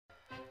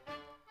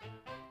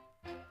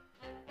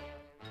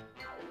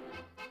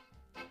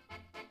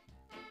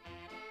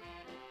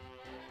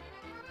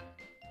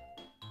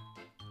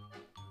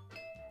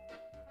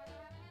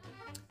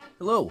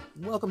Hello,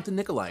 and welcome to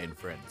Nikolai and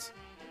Friends.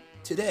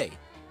 Today,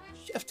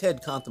 Chef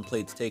Ted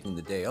contemplates taking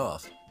the day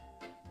off,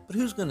 but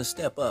who's going to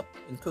step up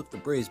and cook the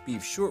braised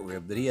beef short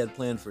rib that he had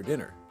planned for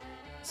dinner?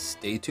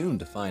 Stay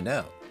tuned to find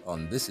out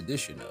on this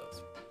edition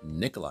of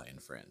Nikolai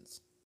and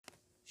Friends.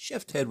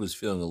 Chef Ted was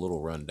feeling a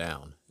little run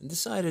down and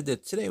decided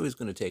that today was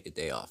going to take a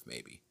day off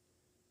maybe.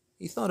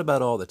 He thought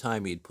about all the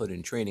time he'd put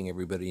in training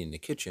everybody in the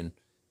kitchen,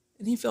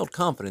 and he felt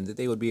confident that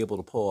they would be able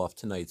to pull off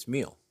tonight's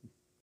meal.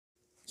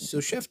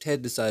 So Chef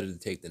Ted decided to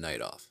take the night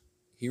off.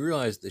 He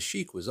realized the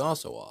Sheik was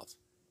also off,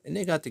 and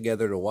they got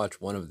together to watch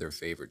one of their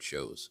favorite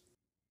shows.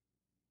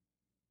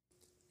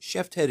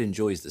 Chef Ted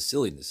enjoys the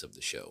silliness of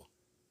the show,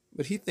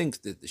 but he thinks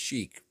that the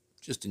Sheik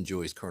just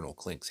enjoys Colonel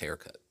Clink's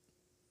haircut,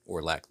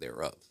 or lack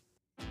thereof.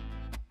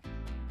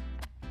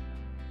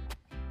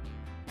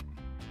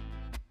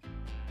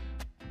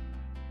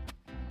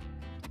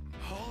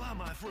 Hola,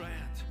 my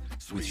friend.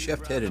 With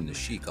Chef Ted and the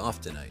Sheik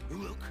off tonight,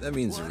 that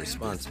means the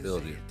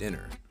responsibility of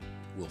dinner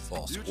will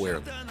fall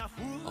squarely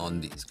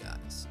on these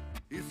guys.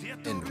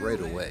 And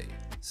right away,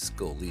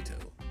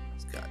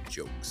 Scolito's got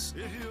jokes.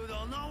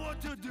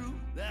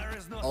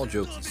 All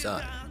jokes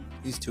aside,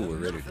 these two are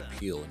ready to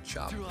peel and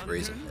chop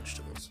braised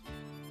vegetables.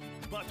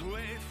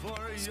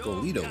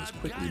 Scolito is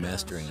quickly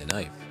mastering the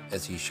knife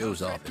as he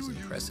shows off his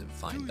impressive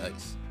fine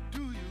dice.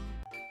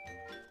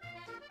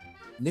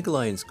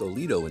 Nikolai and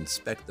Scolito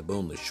inspect the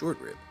boneless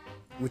short rib,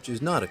 which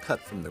is not a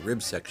cut from the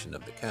rib section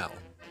of the cow,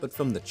 but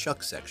from the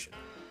chuck section.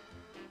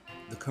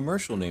 The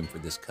commercial name for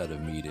this cut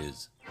of meat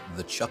is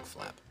the chuck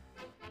flap,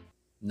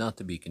 not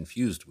to be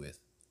confused with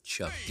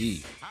Chuck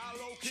D,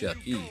 Chuck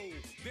E,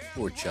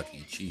 or Chuck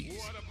E. Cheese.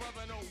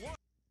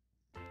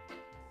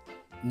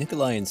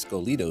 Nikolai and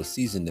Scolito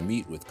season the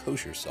meat with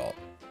kosher salt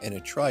and a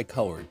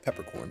tri-colored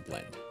peppercorn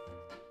blend.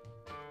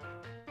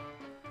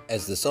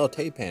 As the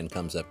sauté pan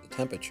comes up to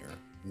temperature,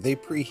 they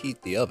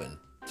preheat the oven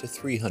to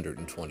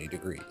 320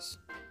 degrees.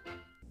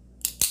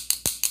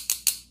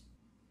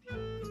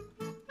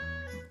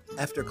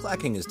 After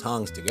clacking his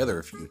tongs together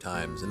a few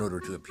times in order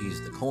to appease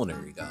the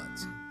culinary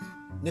gods,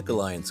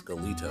 Nikolai and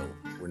Scolito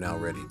were now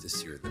ready to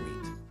sear the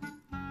meat.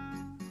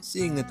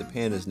 Seeing that the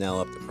pan is now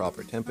up to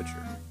proper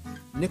temperature,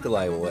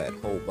 Nikolai will add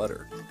whole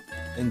butter,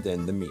 and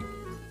then the meat.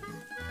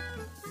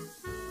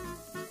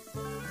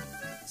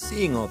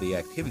 Seeing all the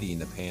activity in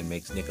the pan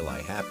makes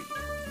Nikolai happy,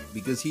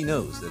 because he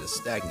knows that a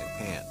stagnant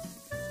pan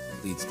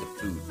leads to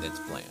food that's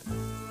bland.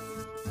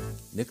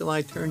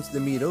 Nikolai turns the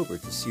meat over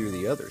to sear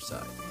the other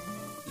side.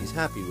 He's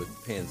happy with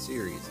the pan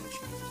sear he's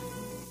achieved.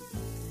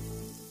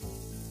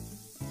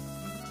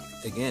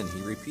 Again,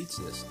 he repeats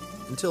this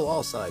until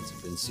all sides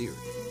have been seared.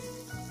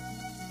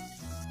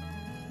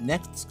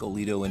 Next,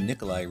 Scolito and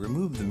Nikolai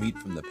remove the meat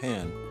from the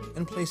pan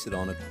and place it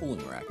on a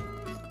cooling rack.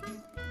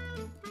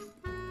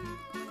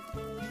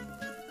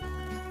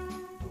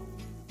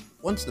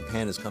 Once the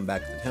pan has come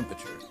back to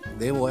temperature,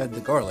 they will add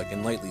the garlic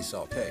and lightly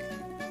sauté.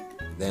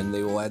 Then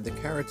they will add the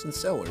carrots and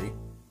celery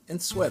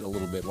and sweat a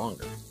little bit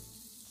longer.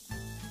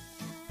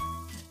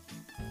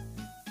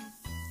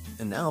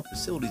 And now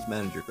Facilities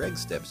Manager Greg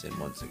steps in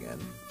once again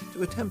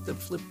to attempt to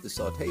flip the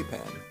sauté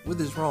pan with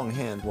his wrong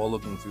hand while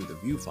looking through the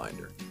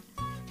viewfinder.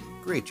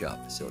 Great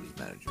job, Facilities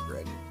Manager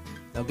Greg.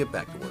 Now get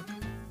back to work.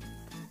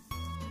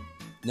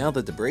 Now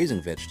that the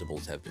braising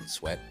vegetables have been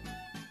sweat,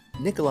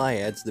 Nikolai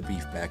adds the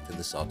beef back to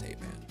the sauté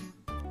pan.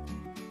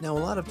 Now,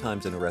 a lot of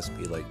times in a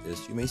recipe like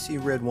this, you may see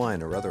red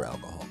wine or other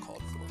alcohol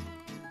called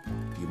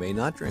for. You may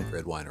not drink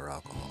red wine or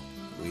alcohol.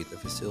 We at the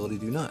facility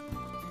do not,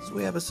 so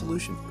we have a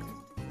solution for you.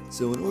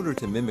 So in order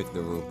to mimic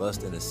the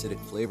robust and acidic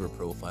flavor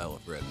profile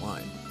of red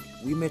wine,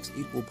 we mix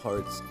equal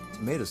parts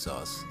tomato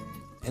sauce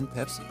and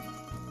Pepsi,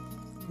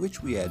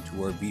 which we add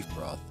to our beef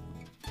broth.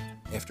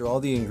 After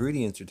all the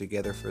ingredients are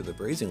together for the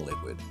braising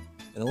liquid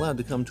and allowed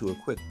to come to a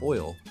quick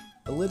boil,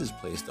 a lid is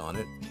placed on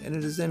it and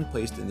it is then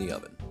placed in the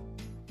oven.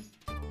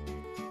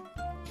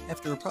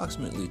 After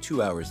approximately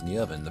 2 hours in the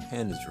oven, the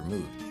pan is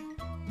removed.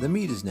 The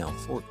meat is now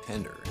fork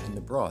tender and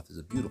the broth is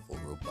a beautiful,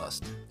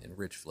 robust, and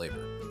rich flavor.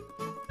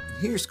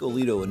 And here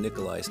Scolito and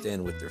Nikolai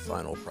stand with their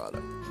final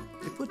product.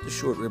 They put the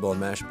short rib on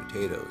mashed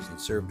potatoes and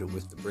served it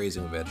with the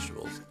braising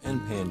vegetables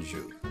and pan de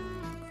jus.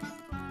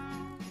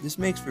 This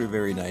makes for a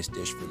very nice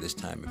dish for this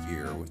time of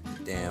year with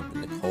the damp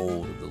and the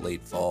cold of the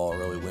late fall,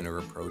 early winter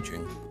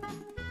approaching.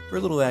 For a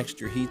little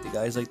extra heat, the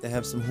guys like to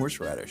have some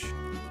horseradish.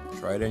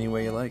 Try it any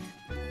way you like.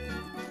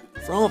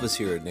 For all of us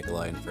here at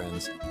Nikolai and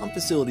Friends, I'm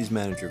Facilities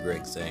Manager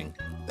Greg saying,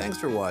 thanks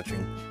for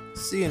watching,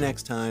 see you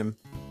next time,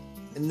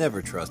 and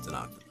never trust an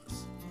octopus.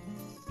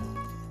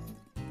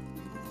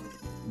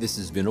 This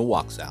has been a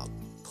Walks Out,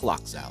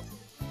 Clocks Out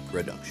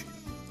production.